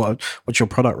 do? What's your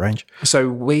product range? So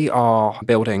we are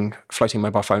building floating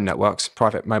mobile phone networks,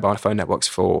 private mobile phone networks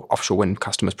for offshore wind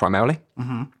customers primarily.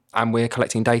 Mm-hmm. and we're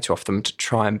collecting data off them to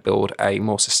try and build a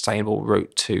more sustainable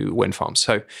route to wind farms.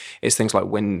 So it's things like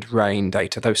wind, rain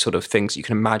data, those sort of things you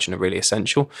can imagine are really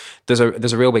essential. There's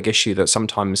a real big issue that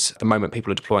sometimes at the moment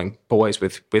people are deploying buoys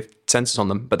with sensors on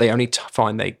them, but they only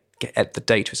find they get the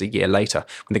data is a year later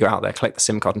when they go out there, collect the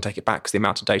SIM card and take it back because the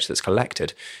amount of data that's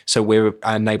collected. So we're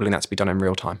enabling that to be done in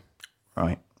real time.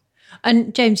 Right.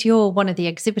 And James, you're one of the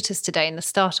exhibitors today in the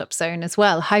Startup Zone as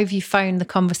well. How have you found the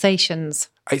conversations?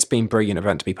 It's been a brilliant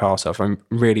event to be part of. I'm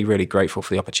really, really grateful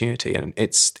for the opportunity. And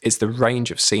it's the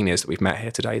range of seniors that we've met here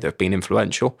today that have been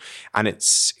influential. And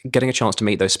it's getting a chance to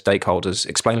meet those stakeholders,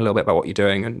 explain a little bit about what you're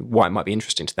doing and why it might be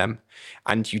interesting to them.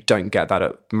 And you don't get that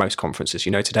at most conferences.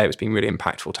 Today it's been really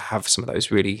impactful to have some of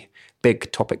those really big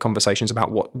topic conversations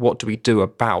about what do we do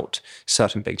about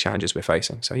certain big challenges we're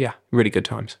facing. So yeah, really good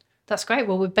times. That's great.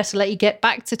 Well, we'd better let you get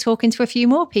back to talking to a few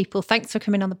more people. Thanks for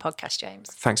coming on the podcast, James.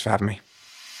 Thanks for having me.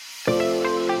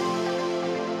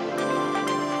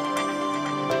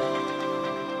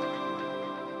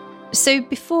 So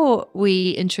before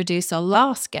we introduce our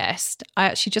last guest, I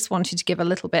actually just wanted to give a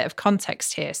little bit of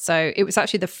context here. So it was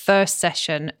actually the first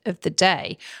session of the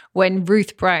day when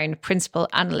Ruth Brown, Principal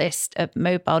Analyst of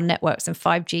Mobile Networks and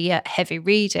 5G at Heavy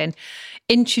Reading,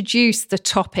 introduced the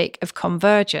topic of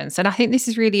convergence. And I think this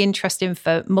is really interesting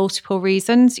for multiple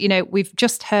reasons. We've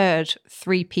just heard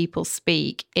 3 people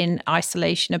speak in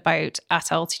isolation about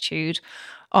at altitude,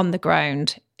 on the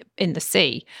ground, in the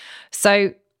sea.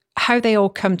 So how they all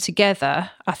come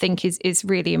together, I think, is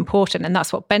really important. And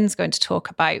that's what Ben's going to talk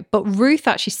about. But Ruth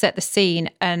actually set the scene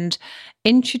and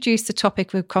introduced the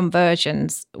topic of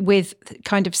convergence with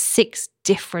kind of 6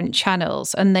 different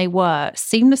channels. And they were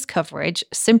seamless coverage,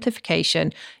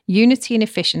 simplification, unity and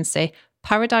efficiency,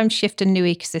 paradigm shift and new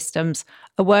ecosystems,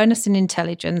 awareness and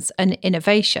intelligence, and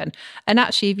innovation. And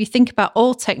actually, if you think about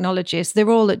all technologies,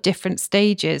 they're all at different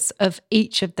stages of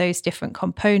each of those different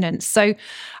components. So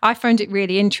I found it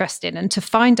really interesting. And to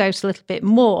find out a little bit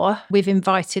more, we've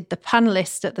invited the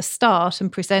panelist at the start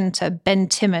and presenter, Ben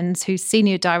Timmons, who's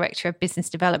Senior Director of Business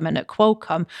Development at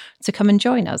Qualcomm, to come and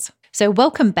join us. So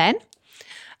welcome, Ben.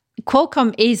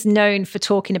 Qualcomm is known for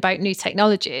talking about new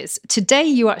technologies. Today,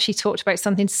 you actually talked about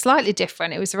something slightly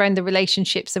different. It was around the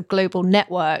relationships of global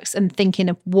networks and thinking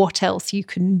of what else you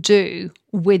can do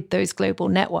with those global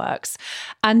networks.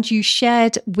 And you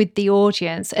shared with the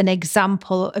audience an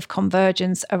example of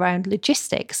convergence around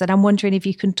logistics. And I'm wondering if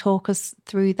you can talk us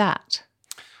through that.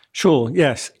 Sure,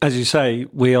 yes. As you say,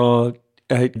 we are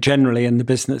generally in the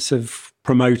business of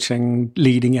promoting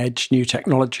leading edge new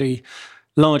technology,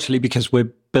 largely because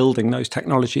we're building those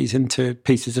technologies into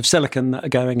pieces of silicon that are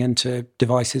going into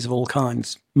devices of all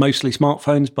kinds, mostly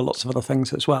smartphones, but lots of other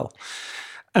things as well.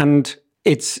 And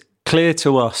it's clear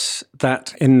to us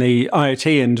that in the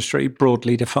IoT industry,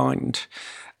 broadly defined,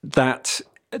 that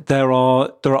there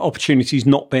are opportunities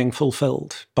not being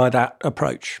fulfilled by that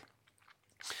approach.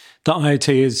 That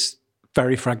IoT is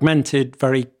very fragmented,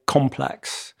 very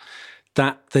complex,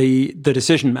 that the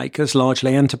decision makers,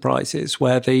 largely enterprises,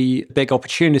 where the big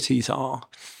opportunities are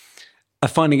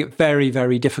finding it very,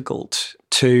 very difficult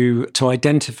to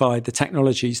identify the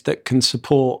technologies that can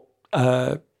support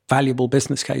valuable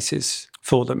business cases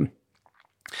for them,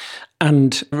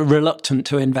 and reluctant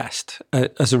to invest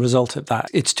as a result of that.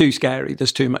 It's too scary.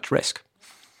 There's too much risk.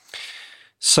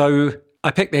 So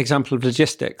I picked the example of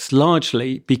logistics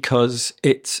largely because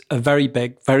it's a very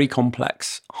big, very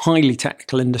complex, highly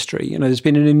technical industry. There's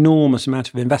been an enormous amount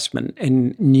of investment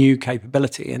in new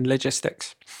capability in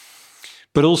logistics.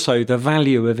 But also the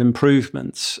value of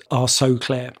improvements are so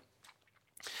clear.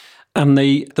 And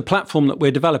the platform that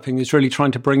we're developing is really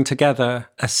trying to bring together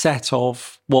a set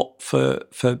of what for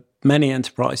many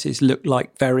enterprises look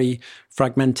like very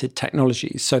fragmented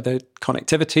technologies. So the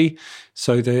connectivity,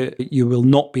 so that you will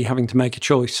not be having to make a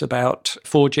choice about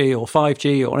 4G or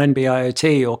 5G or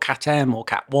NB-IoT or Cat-M or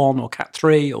Cat-1 or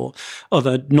Cat-3 or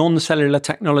other non-cellular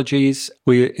technologies.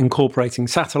 We're incorporating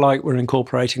satellite, we're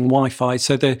incorporating Wi-Fi.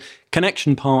 So the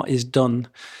connection part is done.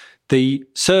 The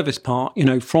service part,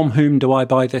 from whom do I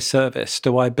buy this service?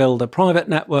 Do I build a private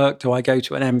network? Do I go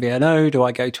to an MVNO? Do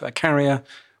I go to a carrier?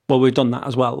 Well, we've done that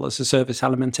as well. There's a service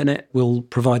element in it. We'll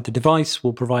provide the device.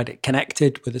 We'll provide it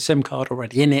connected with a SIM card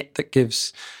already in it that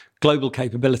gives global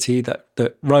capability that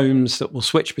roams, that will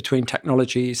switch between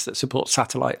technologies, that support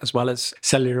satellite as well as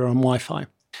cellular and Wi-Fi.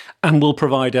 And we'll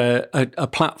provide a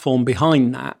platform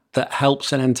behind that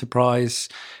helps an enterprise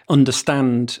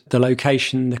understand the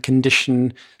location, the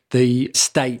condition, the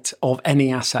state of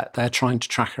any asset they're trying to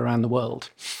track around the world.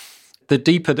 The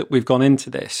deeper that we've gone into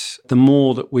this, the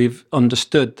more that we've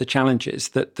understood the challenges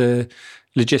that the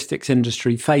logistics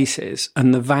industry faces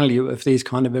and the value of these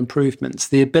kind of improvements,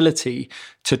 the ability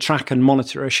to track and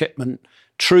monitor a shipment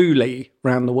truly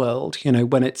around the world,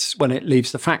 when it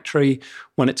leaves the factory,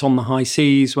 when it's on the high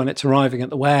seas, when it's arriving at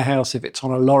the warehouse, if it's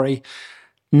on a lorry,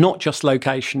 not just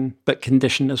location, but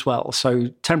condition as well. So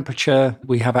temperature,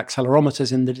 we have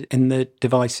accelerometers in the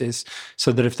devices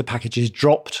so that if the package is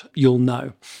dropped, you'll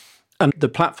know. And the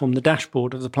platform, the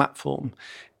dashboard of the platform,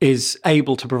 is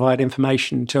able to provide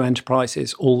information to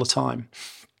enterprises all the time.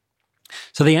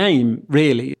 So the aim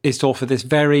really is to offer this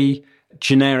very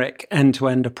generic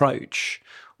end-to-end approach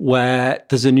where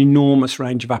there's an enormous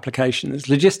range of applications.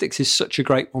 Logistics is such a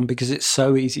great one because it's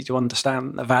so easy to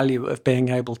understand the value of being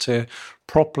able to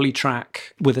properly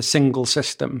track with a single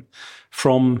system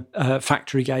from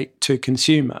factory gate to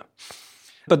consumer.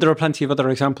 But there are plenty of other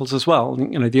examples as well.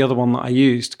 The other one that I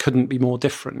used couldn't be more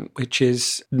different, which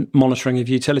is monitoring of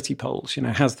utility poles.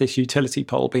 Has this utility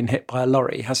pole been hit by a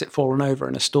lorry? Has it fallen over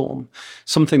in a storm?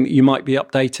 Something that you might be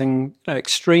updating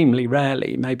extremely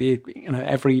rarely, maybe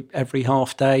every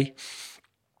half day,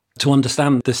 to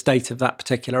understand the state of that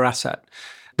particular asset.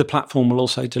 The platform will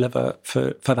also deliver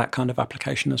for that kind of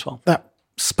application as well. That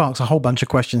sparks a whole bunch of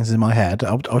questions in my head.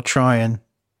 I'll try and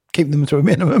keep them to a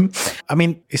minimum. I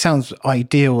mean, it sounds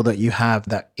ideal that you have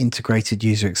that integrated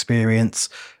user experience,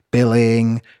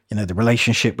 billing, the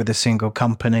relationship with a single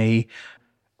company.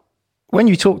 When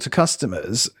you talk to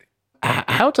customers,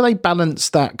 how do they balance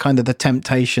that kind of the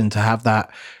temptation to have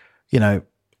that,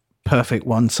 perfect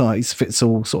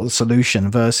one-size-fits-all sort of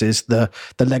solution versus the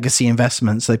legacy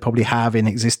investments they probably have in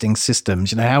existing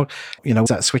systems? How,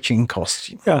 that switching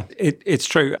cost? Yeah, it's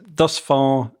true. Thus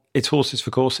far, it's horses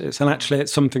for courses. And actually,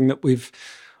 it's something that we've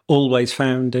always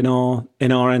found in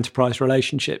our enterprise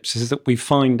relationships, is that we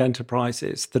find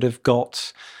enterprises that have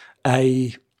got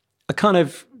a kind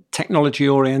of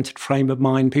technology-oriented frame of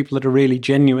mind, people that are really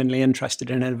genuinely interested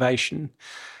in innovation.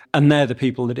 And they're the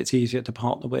people that it's easier to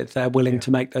partner with. They're willing to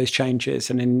make those changes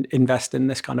and invest in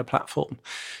this kind of platform.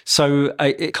 So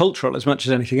it's cultural as much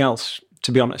as anything else,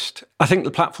 to be honest. I think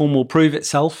the platform will prove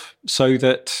itself so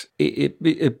that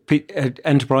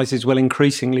enterprises will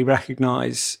increasingly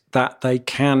recognise that they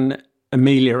can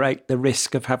ameliorate the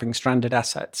risk of having stranded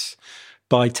assets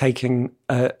by taking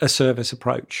a service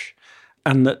approach,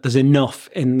 and that there's enough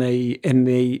in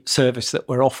the service that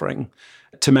we're offering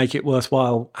to make it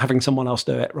worthwhile having someone else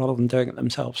do it rather than doing it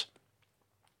themselves.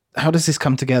 How does this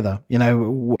come together?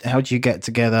 How do you get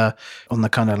together on the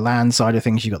kind of land side of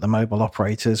things? You've got the mobile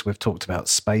operators. We've talked about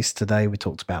space today. We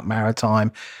talked about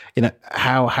maritime.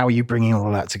 How are you bringing all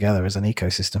that together as an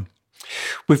ecosystem?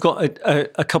 We've got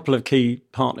a couple of key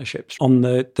partnerships on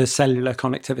the cellular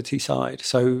connectivity side.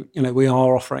 So, we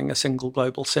are offering a single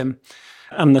global SIM,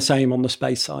 and the same on the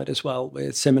space side as well.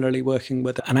 We're similarly working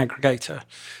with an aggregator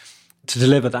to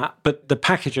deliver that, but the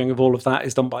packaging of all of that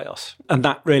is done by us. And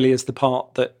that really is the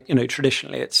part that,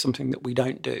 traditionally it's something that we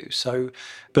don't do. So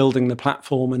building the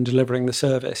platform and delivering the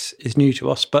service is new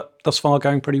to us, but thus far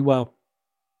going pretty well.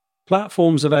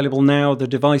 Platforms available now, the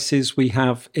devices we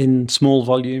have in small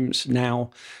volumes now,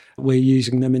 we're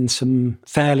using them in some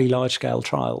fairly large scale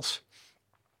trials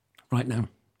right now.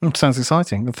 Sounds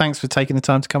exciting. Well, thanks for taking the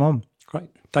time to come on. Great.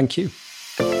 Thank you.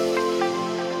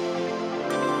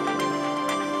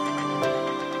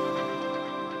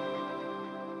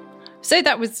 So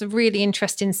that was a really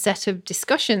interesting set of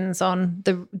discussions on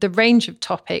the range of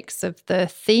topics of the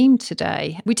theme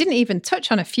today. We didn't even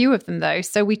touch on a few of them, though.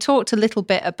 So we talked a little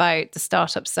bit about the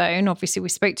Startup Zone. Obviously, we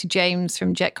spoke to James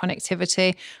from Jet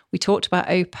Connectivity. We talked about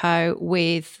OPO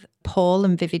with Paul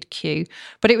and VividQ.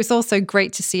 But it was also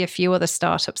great to see a few other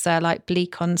startups there, like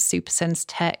Bleakon, SuperSense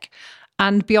Tech,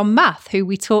 and Beyond Math, who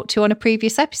we talked to on a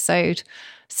previous episode.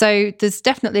 So there's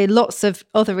definitely lots of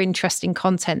other interesting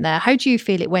content there. How do you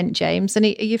feel it went, James? And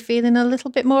are you feeling a little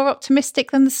bit more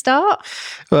optimistic than the start?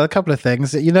 Well, a couple of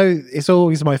things. It's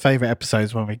always my favourite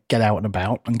episodes when we get out and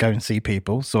about and go and see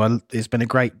people. So it's been a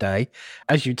great day.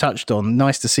 As you touched on,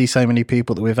 nice to see so many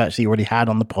people that we've actually already had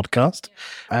on the podcast,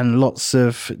 and lots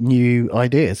of new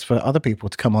ideas for other people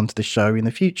to come onto the show in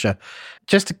the future.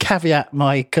 Just to caveat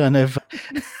my kind of...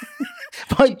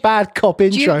 my bad cop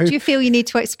intro. Do you feel you need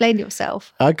to explain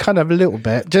yourself? I kind of a little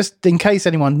bit. Just in case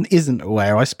anyone isn't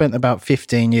aware, I spent about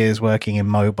 15 years working in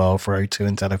mobile for O2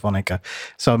 and Telefonica.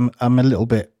 So I'm a little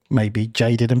bit maybe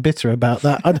jaded and bitter about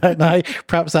that. I don't know.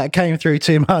 Perhaps that came through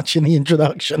too much in the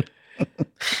introduction.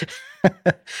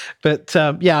 But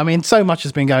so much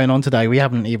has been going on today. We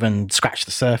haven't even scratched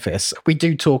the surface. We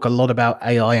do talk a lot about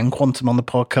AI and quantum on the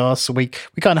podcast, so we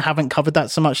kind of haven't covered that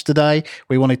so much today.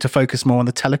 We wanted to focus more on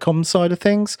the telecom side of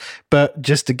things, but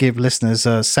just to give listeners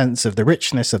a sense of the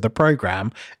richness of the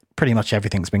program, pretty much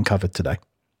everything's been covered today.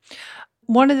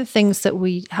 One of the things that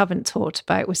we haven't talked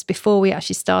about was before we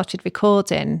actually started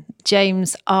recording,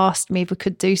 James asked me if we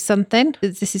could do something.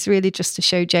 This is really just to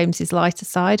show James's lighter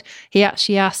side. He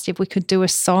actually asked if we could do a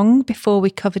song before we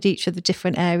covered each of the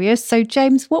different areas. So,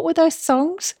 James, what were those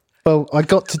songs? Well, I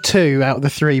got to 2 out of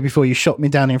the 3 before you shot me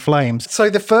down in flames.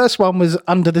 So the first one was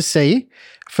Under the Sea,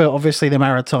 for obviously the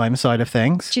maritime side of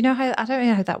things. Do you know how, I don't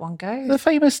know how that one goes. The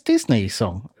famous Disney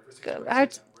song.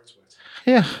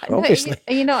 Yeah, obviously.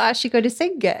 Are you not actually going to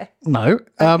sing it? No.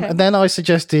 Okay. And then I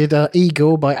suggested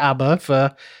Eagle by ABBA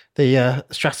for the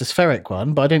stratospheric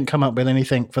one, but I didn't come up with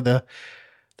anything for the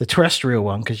terrestrial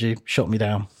one because you shot me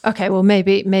down. Okay, well,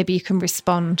 maybe you can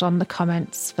respond on the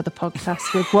comments for the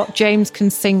podcast with what James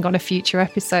can sing on a future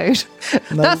episode.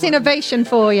 That's innovation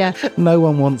for you. No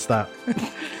one wants that.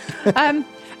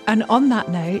 And on that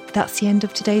note, that's the end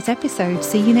of today's episode.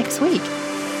 See you next week.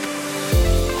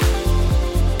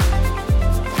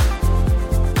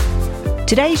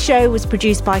 Today's show was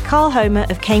produced by Carl Homer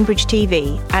of Cambridge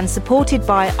TV and supported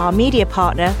by our media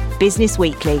partner, Business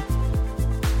Weekly.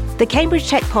 The Cambridge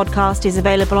Tech Podcast is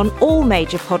available on all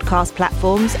major podcast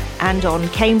platforms and on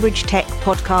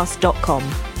cambridgetechpodcast.com.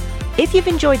 If you've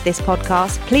enjoyed this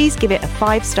podcast, please give it a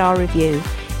 5-star review.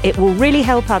 It will really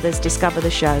help others discover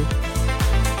the show.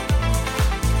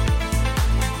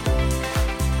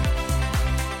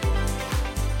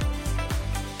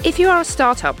 If you are a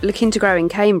startup looking to grow in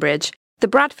Cambridge, the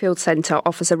Bradfield Centre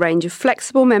offers a range of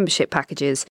flexible membership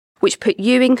packages which put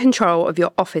you in control of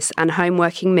your office and home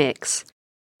working mix.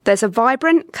 There's a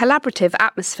vibrant, collaborative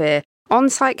atmosphere,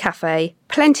 on-site cafe,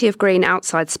 plenty of green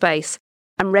outside space,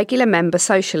 and regular member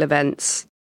social events.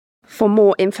 For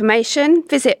more information,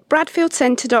 visit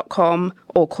bradfieldcentre.com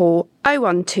or call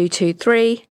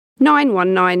 01223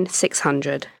 919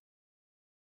 600.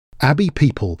 Abbey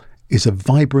People is a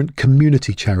vibrant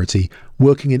community charity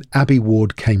working in Abbey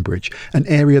Ward, Cambridge, an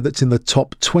area that's in the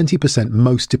top 20%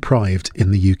 most deprived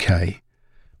in the UK.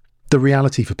 The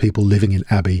reality for people living in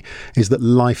Abbey is that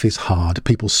life is hard.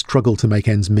 People struggle to make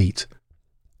ends meet.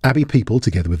 Abbey People,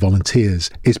 together with volunteers,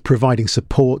 is providing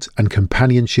support and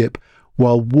companionship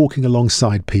while walking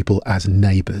alongside people as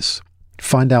neighbours.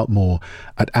 Find out more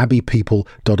at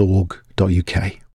abbeypeople.org.uk.